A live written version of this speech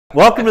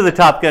Welcome to the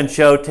Top Gun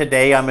Show.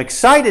 Today I'm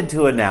excited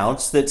to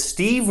announce that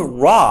Steve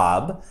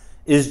Robb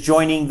is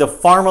joining the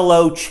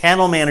Farmelo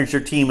Channel Manager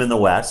team in the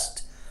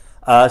West.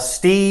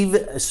 Steve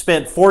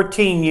spent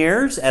 14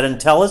 years at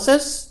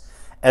Intelisys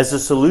as a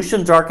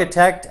solutions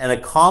architect and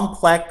a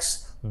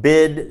complex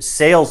bid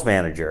sales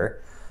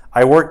manager.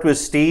 I worked with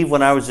Steve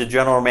when I was the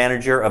general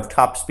manager of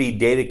Top Speed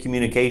Data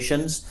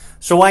Communications,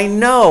 so I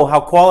know how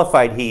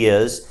qualified he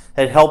is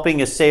at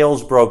helping a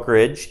sales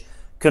brokerage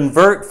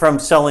convert from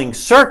selling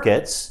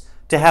circuits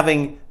to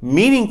having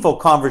meaningful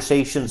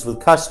conversations with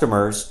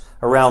customers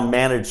around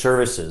managed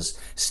services.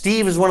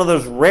 Steve is one of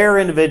those rare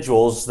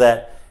individuals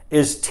that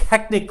is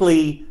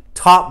technically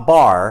top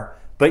bar,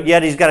 but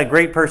yet he's got a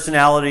great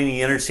personality and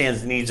he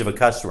understands the needs of a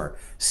customer.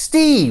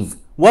 Steve,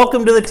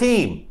 welcome to the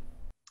team.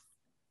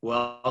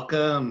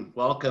 Welcome.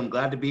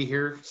 Glad to be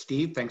here,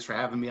 Steve. Thanks for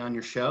having me on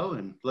your show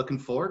and looking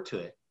forward to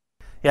it.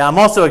 Yeah, I'm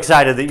also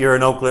excited that you're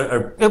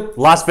an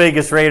Las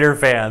Vegas Raider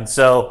fan.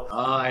 So,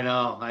 I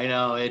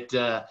know.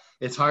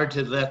 It's hard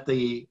to let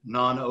the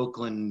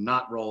non-Oakland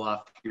not roll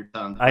off your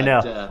tongue. I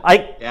know.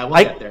 Yeah,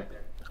 we'll get there.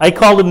 I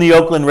called them the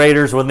Oakland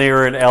Raiders when they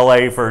were in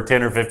LA for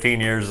 10 or 15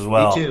 years as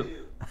well. Me too.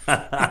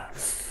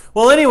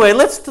 Well, anyway,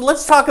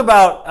 let's talk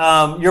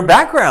about your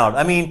background.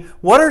 I mean,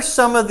 what are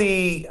some of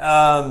the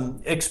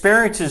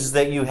experiences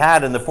that you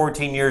had in the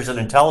 14 years in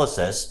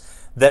Intelisys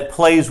that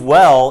plays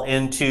well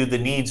into the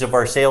needs of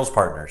our sales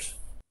partners?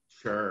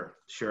 Sure.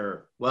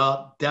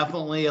 Well,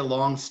 definitely a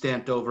long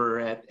stint over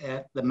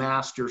at the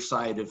master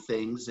side of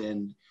things,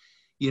 and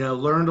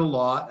learned a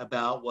lot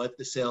about what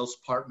the sales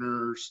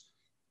partners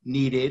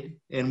needed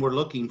and were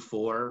looking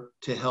for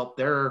to help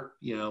their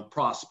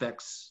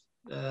prospects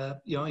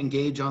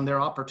engage on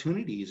their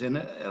opportunities. And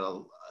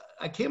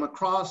I came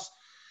across,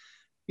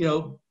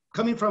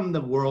 coming from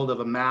the world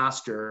of a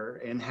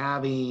master and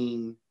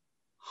having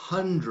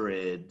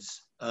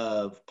hundreds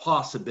of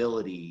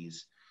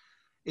possibilities,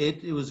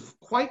 it was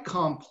quite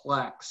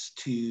complex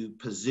to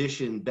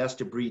position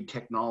best of breed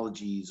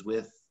technologies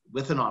with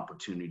an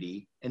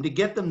opportunity and to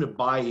get them to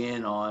buy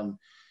in on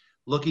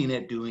looking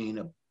at doing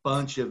a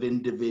bunch of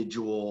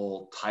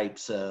individual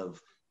types of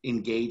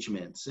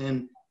engagements.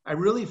 And I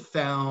really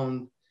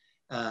found,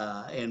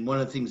 and one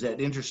of the things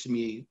that interested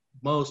me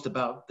most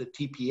about the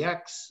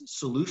TPX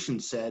solution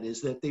set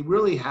is that they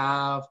really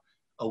have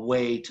a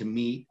way to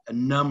meet a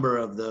number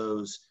of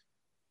those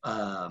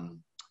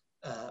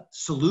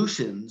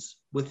solutions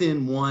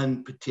within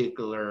one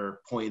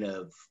particular point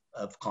of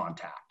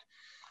contact.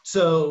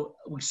 So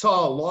we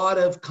saw a lot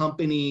of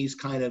companies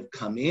kind of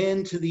come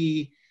into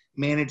the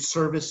managed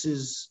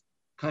services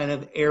kind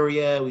of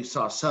area. We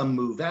saw some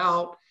move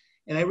out.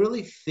 And I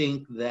really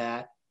think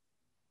that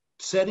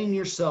setting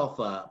yourself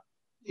up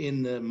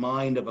in the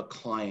mind of a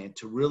client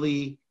to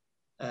really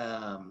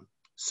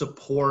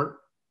support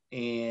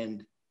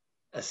and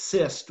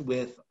assist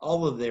with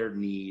all of their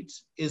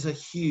needs is a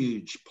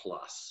huge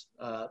plus.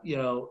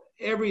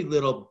 Every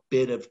little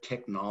bit of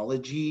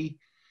technology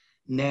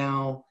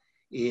now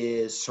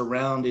is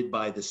surrounded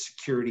by the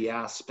security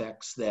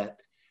aspects that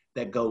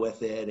go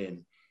with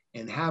it,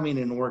 and having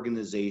an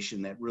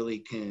organization that really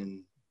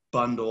can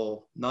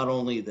bundle not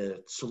only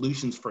the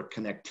solutions for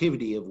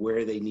connectivity of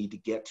where they need to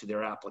get to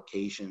their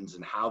applications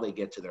and how they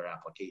get to their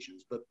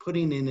applications, but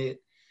putting it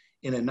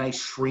in a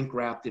nice shrink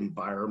wrapped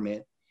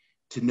environment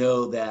to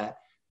know that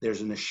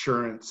there's an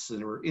assurance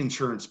or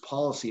insurance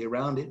policy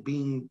around it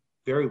being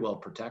very well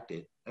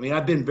protected. I mean,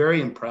 I've been very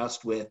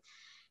impressed with,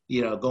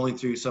 going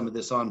through some of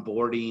this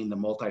onboarding, the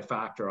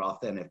multi-factor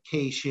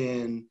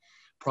authentication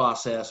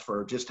process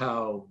for just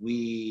how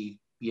we,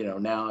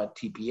 now at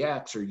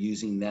TPX are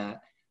using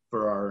that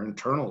for our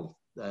internal,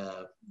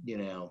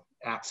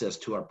 access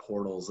to our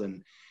portals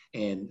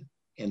and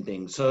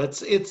things. So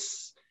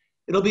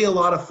it'll be a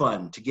lot of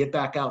fun to get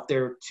back out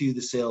there to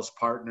the sales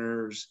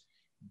partners,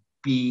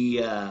 be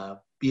a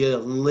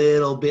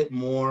little bit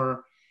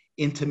more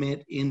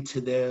intimate into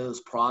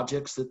those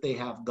projects that they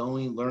have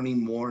going,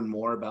 learning more and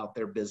more about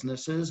their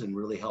businesses and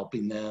really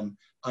helping them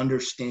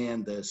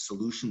understand the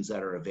solutions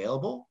that are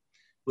available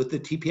with the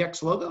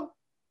TPX logo.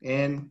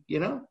 And,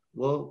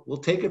 we'll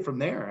take it from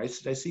there. I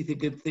see the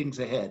good things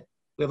ahead.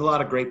 We have a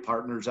lot of great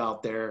partners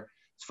out there.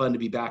 It's fun to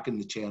be back in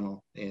the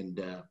channel and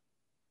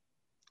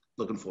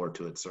looking forward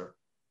to it, sir.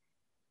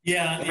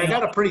 Yeah, and I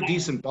got a pretty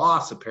decent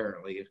boss,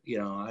 apparently.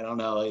 I don't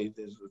know.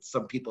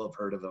 Some people have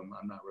heard of him.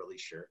 I'm not really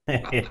sure.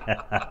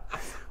 Yeah.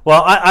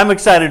 Well, I'm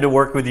excited to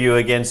work with you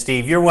again,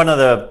 Steve. You're one of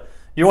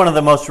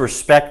the most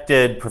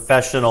respected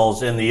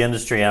professionals in the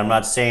industry. I'm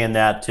not saying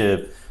that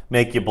to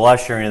make you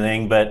blush or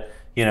anything, but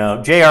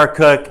J.R.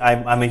 Cook.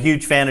 I'm a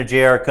huge fan of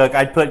J.R. Cook.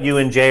 I'd put you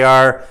and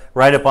J.R.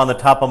 right up on the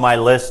top of my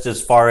list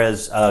as far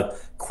as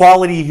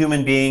quality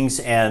human beings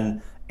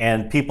and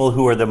people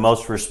who are the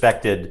most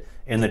respected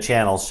in the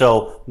channel.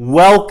 So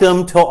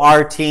welcome to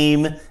our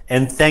team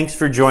and thanks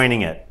for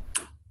joining it.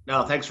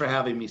 No, thanks for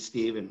having me,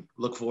 Steve, and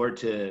look forward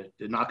to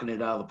knocking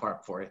it out of the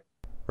park for you.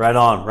 Right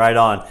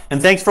on.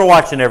 And thanks for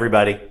watching,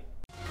 everybody.